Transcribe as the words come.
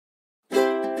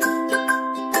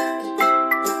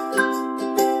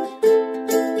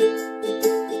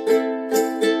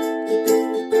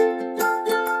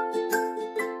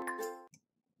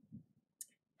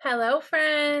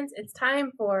it's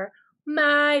time for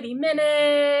Mighty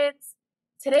Minutes.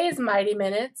 Today's Mighty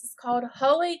Minutes is called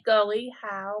Hully, Gully,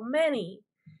 How Many?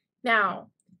 Now,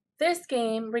 this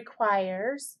game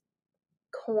requires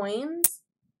coins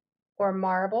or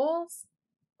marbles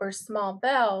or small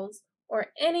bells or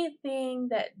anything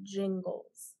that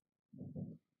jingles.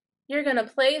 You're going to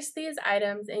place these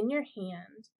items in your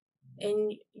hand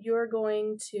and you're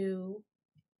going to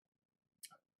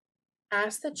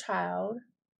ask the child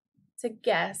to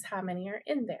guess how many are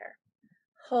in there.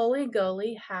 Hully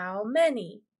Gully, how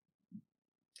many?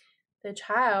 The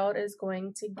child is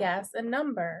going to guess a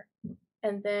number,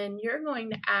 and then you're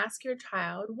going to ask your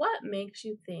child what makes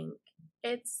you think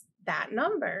it's that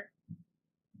number.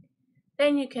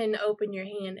 Then you can open your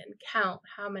hand and count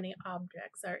how many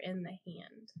objects are in the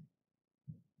hand.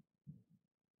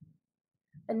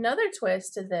 Another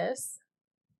twist to this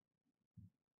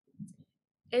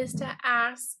is to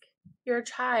ask your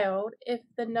child if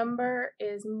the number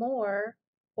is more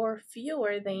or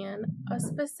fewer than a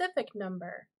specific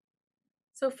number.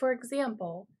 So for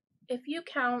example, if you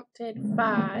counted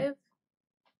 5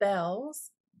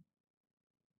 bells,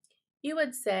 you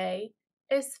would say,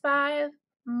 is 5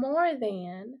 more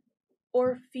than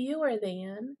or fewer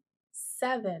than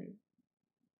 7?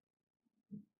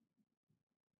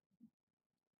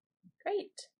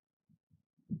 Great.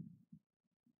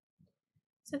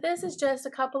 So this is just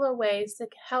a couple of ways to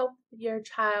help your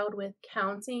child with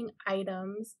counting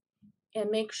items, and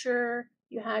make sure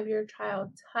you have your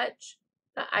child touch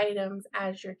the items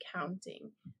as you're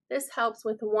counting. This helps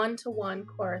with one-to-one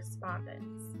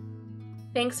correspondence.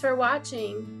 Thanks for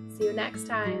watching. See you next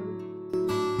time.